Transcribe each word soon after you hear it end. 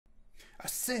I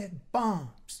said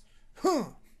bombs. Huh.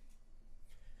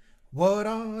 What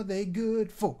are they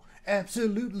good for?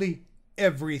 Absolutely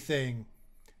everything.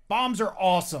 Bombs are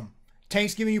awesome.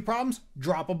 Tanks giving you problems?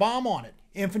 Drop a bomb on it.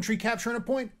 Infantry capturing a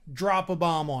point? Drop a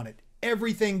bomb on it.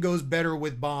 Everything goes better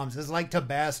with bombs. It's like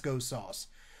Tabasco sauce.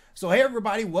 So hey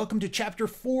everybody, welcome to chapter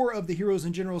 4 of the Heroes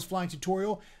and Generals Flying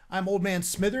Tutorial. I'm Old Man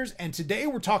Smithers, and today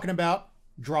we're talking about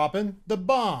dropping the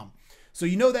bomb. So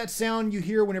you know that sound you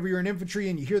hear whenever you're in infantry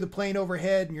and you hear the plane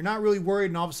overhead and you're not really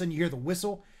worried and all of a sudden you hear the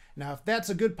whistle? Now if that's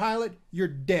a good pilot, you're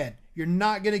dead. You're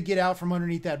not going to get out from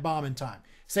underneath that bomb in time.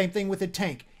 Same thing with a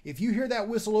tank. If you hear that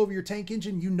whistle over your tank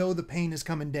engine, you know the pain is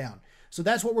coming down. So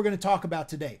that's what we're going to talk about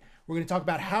today. We're going to talk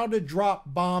about how to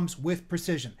drop bombs with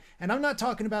precision. And I'm not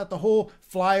talking about the whole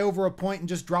fly over a point and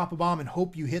just drop a bomb and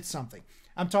hope you hit something.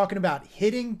 I'm talking about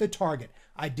hitting the target,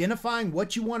 identifying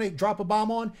what you want to drop a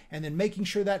bomb on, and then making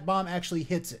sure that bomb actually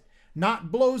hits it.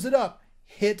 Not blows it up,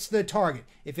 hits the target.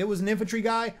 If it was an infantry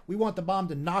guy, we want the bomb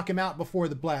to knock him out before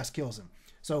the blast kills him.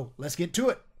 So let's get to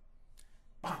it.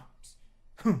 Bombs.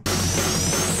 Make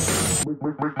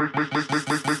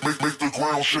the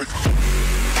ground shake.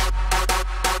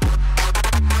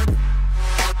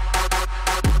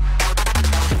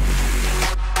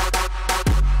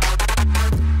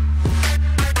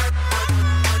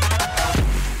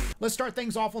 Let's start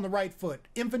things off on the right foot.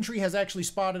 Infantry has actually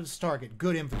spotted its target.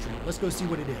 Good infantry. Let's go see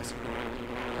what it is.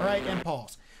 All right, and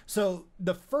pause. So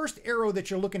the first arrow that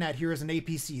you're looking at here is an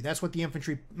APC. That's what the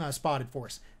infantry spotted for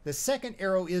us. The second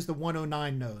arrow is the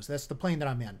 109 nose. That's the plane that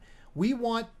I'm in. We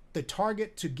want the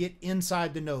target to get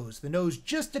inside the nose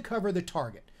just to cover the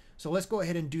target. So let's go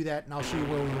ahead and do that, and I'll show you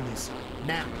where we release.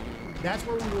 Now, that's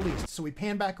where we released. So we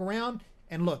pan back around,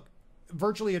 and look,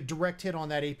 virtually a direct hit on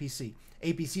that APC.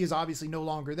 APC is obviously no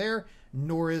longer there,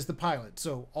 nor is the pilot.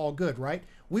 So all good, right?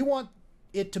 We want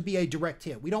it to be a direct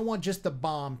hit. We don't want just the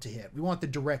bomb to hit. We want the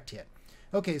direct hit.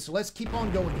 Okay, so let's keep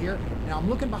on going here. Now I'm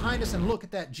looking behind us and look at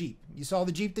that Jeep. You saw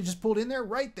the Jeep that just pulled in there?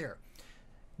 Right there.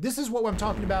 This is what I'm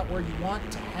talking about, where you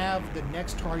want to have the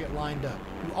next target lined up.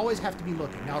 You always have to be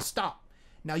looking. Now stop.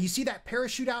 Now you see that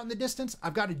parachute out in the distance?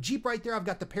 I've got a Jeep right there. I've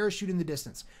got the parachute in the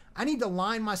distance. I need to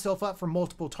line myself up for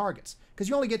multiple targets because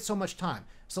you only get so much time.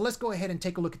 So let's go ahead and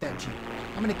take a look at that Jeep.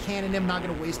 I'm going to cannon him, not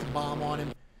going to waste a bomb on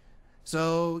him.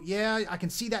 So yeah, I can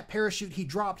see that parachute he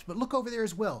dropped, but look over there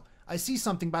as well. I see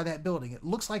something by that building. It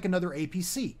looks like another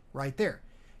APC right there.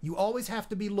 You always have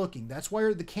to be looking. That's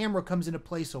where the camera comes into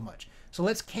play so much. So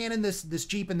let's cannon this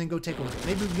Jeep and then go take a look.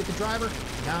 Maybe we can get the driver.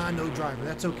 Nah, no driver.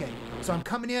 That's okay. So I'm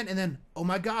coming in and then, oh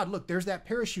my God, look, there's that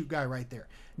parachute guy right there.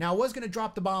 Now I was going to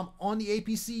drop the bomb on the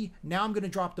APC. Now I'm going to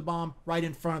drop the bomb right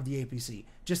in front of the APC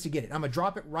just to get it. I'm going to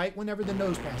drop it right whenever the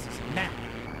nose passes. Now.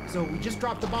 So we just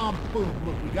dropped the bomb. Boom.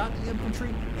 Look, we got the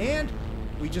infantry and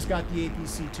we just got the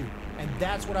APC too. And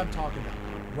that's what I'm talking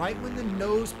about. Right when the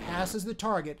nose passes the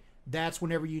target, that's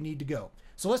whenever you need to go.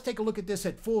 So let's take a look at this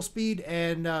at full speed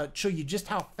and show you just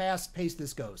how fast paced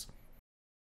this goes.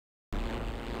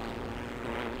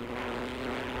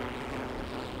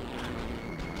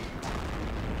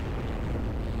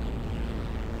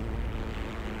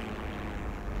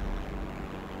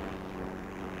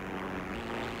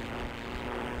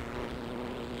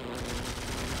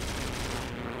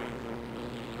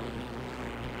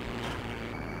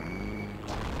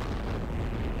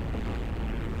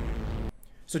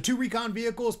 So 2 recon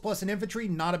vehicles plus an infantry,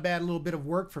 not a bad little bit of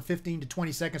work for 15 to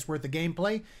 20 seconds worth of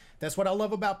gameplay. That's what I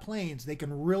love about planes. They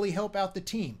can really help out the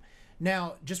team.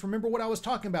 Now, just remember what I was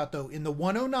talking about though. In the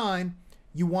 109,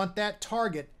 you want that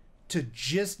target to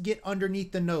just get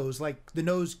underneath the nose, like the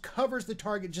nose covers the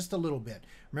target just a little bit.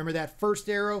 Remember that first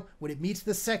arrow, when it meets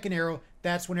the second arrow,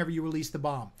 that's whenever you release the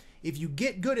bomb. If you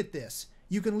get good at this,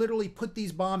 you can literally put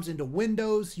these bombs into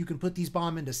windows. You can put these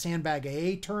bombs into sandbag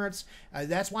AA turrets.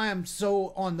 That's why I'm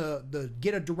so on the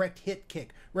get a direct hit kick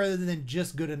rather than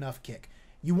just good enough kick.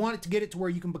 You want it to get it to where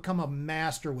you can become a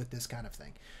master with this kind of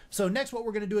thing. So next what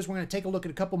we're going to do is we're going to take a look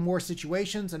at a couple more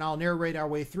situations and I'll narrate our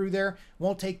way through there.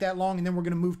 Won't take that long, and then we're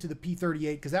going to move to the P-38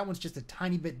 because that one's just a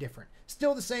tiny bit different.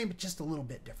 Still the same, but just a little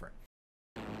bit different.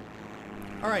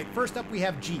 All right, first up we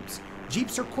have Jeeps.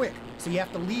 Jeeps are quick, so you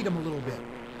have to lead them a little bit.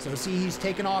 So see, he's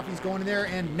taking off, he's going in there,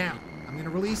 and now I'm going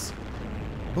to release.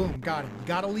 Boom, got him. You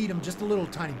got to lead him just a little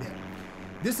tiny bit.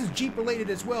 This is Jeep related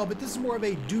as well, but this is more of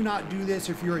a do not do this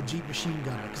if you're a Jeep machine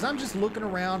gunner, because I'm just looking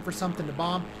around for something to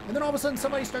bomb, and then all of a sudden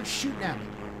somebody starts shooting at me.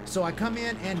 So I come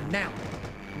in, and now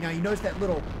you notice that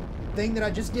little thing that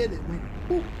I just did? It went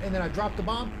boop, and then I dropped the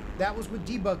bomb. That was with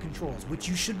debug controls, which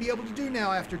you should be able to do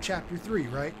now after chapter 3,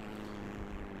 right?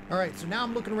 All right, so now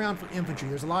I'm looking around for infantry.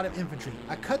 There's a lot of infantry.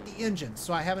 I cut the engines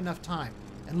so I have enough time.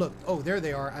 And look, oh, there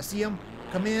they are. I see them.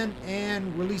 come in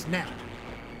and release now.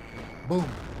 Boom.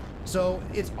 So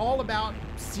it's all about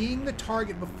seeing the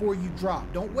target before you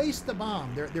drop. Don't waste the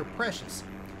bomb. They're precious.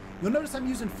 You'll notice I'm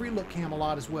using free look cam a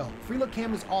lot as well. Free look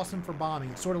cam is awesome for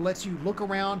bombing. It sort of lets you look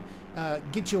around,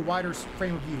 get you a wider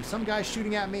frame of view. Some guy's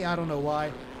shooting at me, I don't know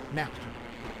why. Now.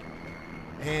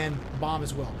 And bomb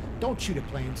as well. Don't shoot at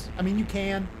planes. I mean, you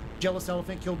can. Jealous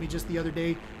Elephant killed me just the other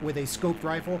day with a scoped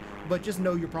rifle, but just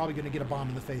know you're probably going to get a bomb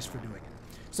in the face for doing it.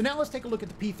 So now let's take a look at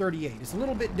the P38. It's a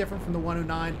little bit different from the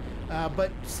 109,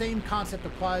 but same concept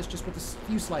applies, just with a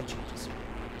few slight changes.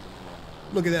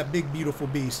 Look at that big, beautiful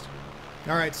beast.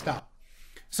 All right, stop.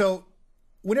 So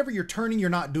whenever you're turning, you're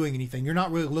not doing anything. You're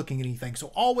not really looking at anything.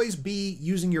 So always be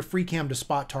using your free cam to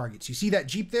spot targets. You see that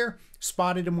Jeep there?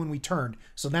 Spotted him when we turned.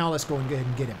 So now let's go and go ahead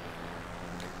and get him.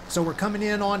 So we're coming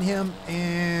in on him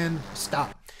and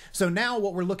stop. So now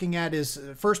what we're looking at is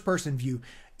first person view.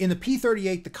 In the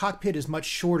P38, the cockpit is much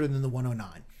shorter than the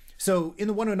 109. So in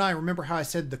the 109, remember how I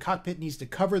said the cockpit needs to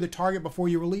cover the target before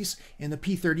you release? In the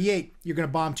P38, you're going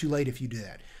to bomb too late if you do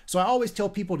that. So I always tell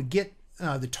people to get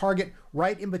the target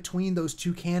right in between those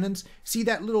two cannons. See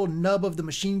that little nub of the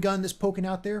machine gun that's poking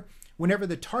out there? Whenever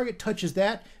the target touches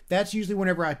that, that's usually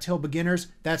whenever I tell beginners,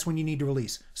 that's when you need to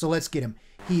release. So let's get him.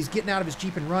 He's getting out of his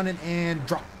Jeep and running and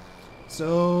drop.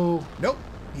 So, nope,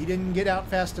 he didn't get out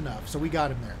fast enough. So we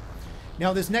got him there.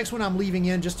 Now this next one I'm leaving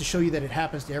in just to show you that it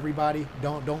happens to everybody.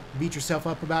 Don't beat yourself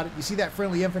up about it. You see that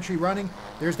friendly infantry running?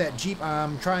 There's that Jeep.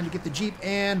 I'm trying to get the Jeep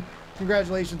and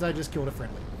congratulations, I just killed a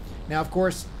friendly. Now, of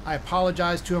course, I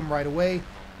apologized to him right away.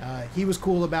 He was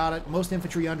cool about it. Most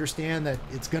infantry understand that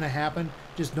it's going to happen.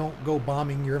 Just don't go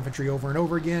bombing your infantry over and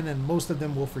over again, and most of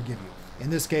them will forgive you. In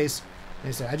this case, like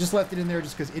I said, I just left it in there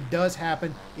just because it does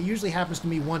happen. It usually happens to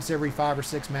me once every 5 or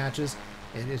 6 matches.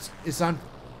 It's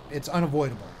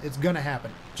unavoidable. It's going to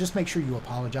happen. Just make sure you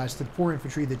apologize to the poor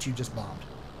infantry that you just bombed.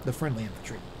 The friendly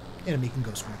infantry. Enemy can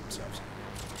go screw themselves.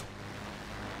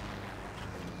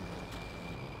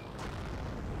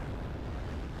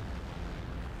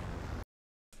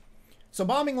 So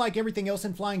bombing, like everything else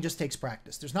in flying, just takes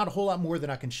practice. There's not a whole lot more that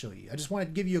I can show you. I just wanted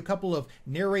to give you a couple of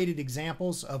narrated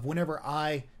examples of whenever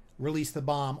I release the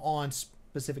bomb on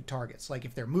specific targets. Like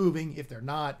if they're moving, if they're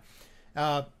not.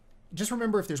 Just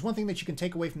remember, if there's one thing that you can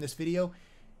take away from this video,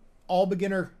 all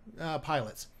beginner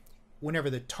pilots, whenever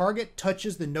the target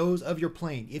touches the nose of your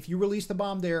plane, if you release the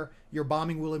bomb there, your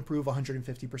bombing will improve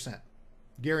 150%.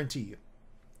 Guarantee you.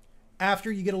 After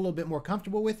you get a little bit more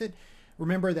comfortable with it,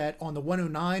 remember that on the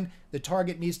 109, the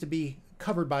target needs to be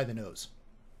covered by the nose.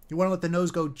 You want to let the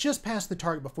nose go just past the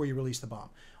target before you release the bomb.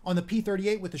 On the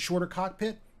P38 with the shorter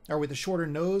cockpit, or with a shorter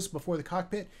nose before the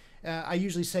cockpit, I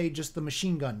usually say just the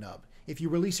machine gun nub. If you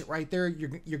release it right there,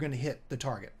 you're going to hit the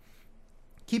target.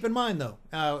 Keep in mind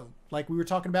though, like we were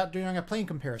talking about during a plane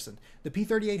comparison, the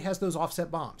P38 has those offset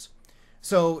bombs.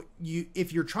 So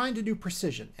if you're trying to do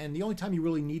precision, and the only time you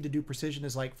really need to do precision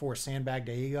is like for sandbagged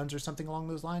AA guns or something along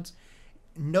those lines,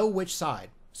 know which side.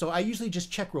 So I usually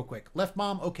just check real quick. Left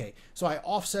bomb, okay. So I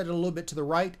offset it a little bit to the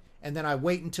right, and then I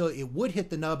wait until it would hit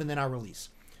the nub, and then I release.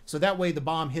 So that way the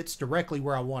bomb hits directly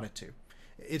where I want it to.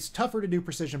 It's tougher to do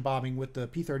precision bombing with the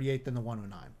P38 than the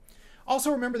 109.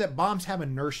 Also remember that bombs have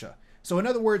inertia. So in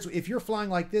other words, if you're flying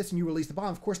like this and you release the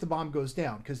bomb, of course the bomb goes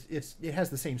down because it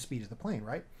has the same speed as the plane,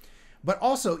 right? But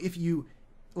also if you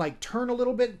like turn a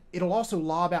little bit, it'll also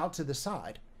lob out to the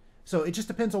side. So it just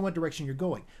depends on what direction you're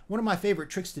going. One of my favorite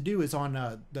tricks to do is on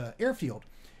the airfield.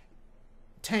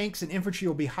 Tanks and infantry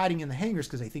will be hiding in the hangars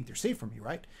because they think they're safe from me,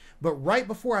 right? But right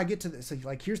before I get to this,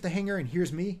 like here's the hangar and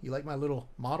here's me. You like my little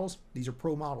models? These are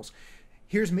pro models.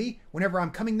 Here's me. Whenever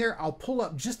I'm coming there, I'll pull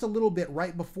up just a little bit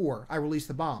right before I release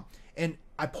the bomb. And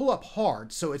I pull up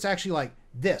hard, so it's actually like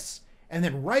this. And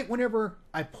then right whenever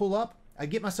I pull up, I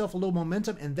get myself a little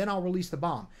momentum, and then I'll release the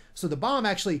bomb. So the bomb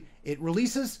actually, it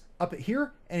releases up at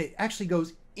here, and it actually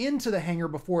goes into the hangar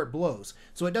before it blows.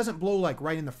 So it doesn't blow like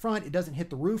right in the front. It doesn't hit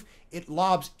the roof. It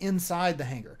lobs inside the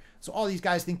hangar. So all these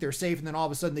guys think they're safe, and then all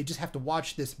of a sudden they just have to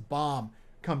watch this bomb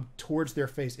come towards their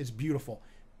face. It's beautiful.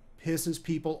 Pisses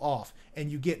people off, and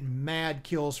you get mad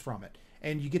kills from it.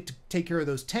 And you get to take care of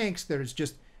those tanks that is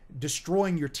just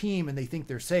destroying your team, and they think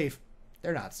they're safe.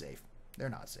 They're not safe. They're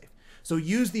not safe. So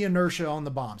use the inertia on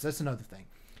the bombs. That's another thing.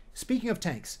 Speaking of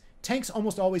tanks, tanks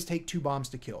almost always take 2 bombs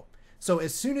to kill. So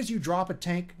as soon as you drop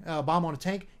a bomb on a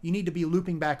tank, you need to be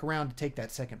looping back around to take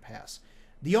that second pass.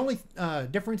 The only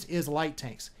difference is light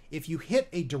tanks. If you hit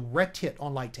a direct hit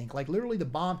on light tank, like literally the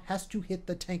bomb has to hit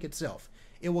the tank itself,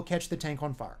 it will catch the tank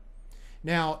on fire.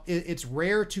 Now, it's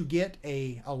rare to get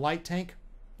a light tank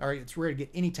or it's rare to get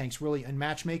any tanks really in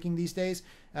matchmaking these days,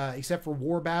 except for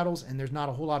war battles, and there's not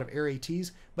a whole lot of air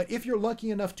ATs. But if you're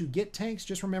lucky enough to get tanks,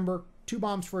 just remember 2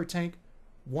 bombs for a tank,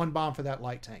 1 bomb for that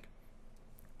light tank.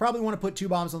 Probably want to put 2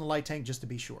 bombs on the light tank just to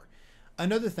be sure.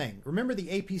 Another thing, remember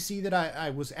the APC that I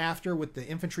was after with the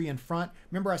infantry in front?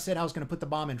 Remember I said I was going to put the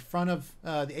bomb in front of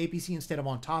the APC instead of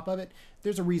on top of it?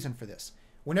 There's a reason for this.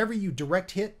 Whenever you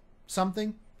direct hit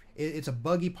something, it's a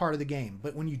buggy part of the game,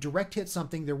 but when you direct hit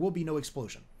something, there will be no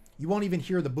explosion. You won't even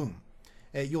hear the boom.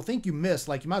 You'll think you missed,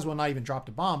 like you might as well not even drop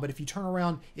the bomb, but if you turn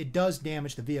around, it does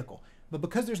damage the vehicle. But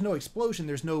because there's no explosion,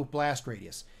 there's no blast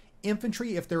radius.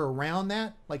 Infantry, if they're around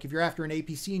that, like if you're after an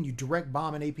APC and you direct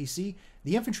bomb an APC,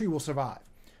 the infantry will survive.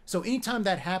 So anytime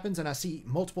that happens and I see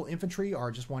multiple infantry,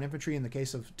 or just 1 infantry in the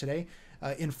case of today,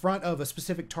 in front of a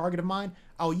specific target of mine,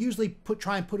 I'll usually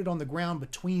try and put it on the ground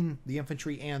between the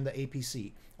infantry and the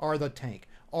APC, or the tank,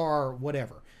 or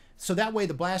whatever. So that way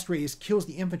the blast radius kills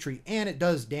the infantry and it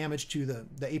does damage to the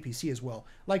APC as well.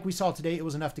 Like we saw today, it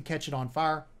was enough to catch it on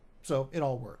fire, so it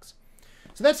all works.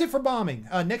 So that's it for bombing.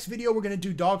 Next video, we're going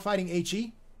to do dogfighting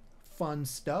HE. Fun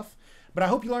stuff. But I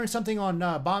hope you learned something on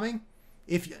bombing.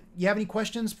 If you have any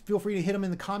questions, feel free to hit them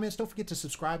in the comments. Don't forget to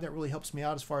subscribe. That really helps me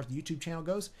out as far as the YouTube channel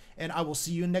goes. And I will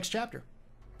see you in the next chapter.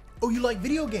 Oh, you like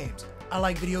video games? I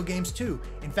like video games too.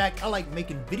 In fact, I like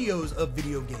making videos of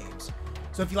video games.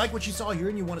 So if you like what you saw here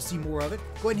and you want to see more of it,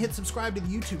 go ahead and hit subscribe to the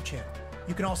YouTube channel.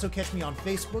 You can also catch me on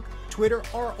Facebook, Twitter,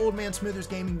 or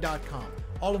oldmansmithersgaming.com,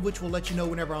 all of which will let you know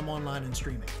whenever I'm online and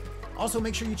streaming. Also,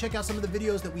 make sure you check out some of the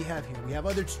videos that we have here. We have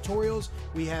other tutorials,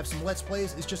 we have some Let's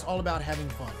Plays. It's just all about having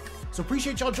fun. So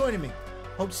appreciate y'all joining me.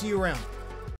 Hope to see you around.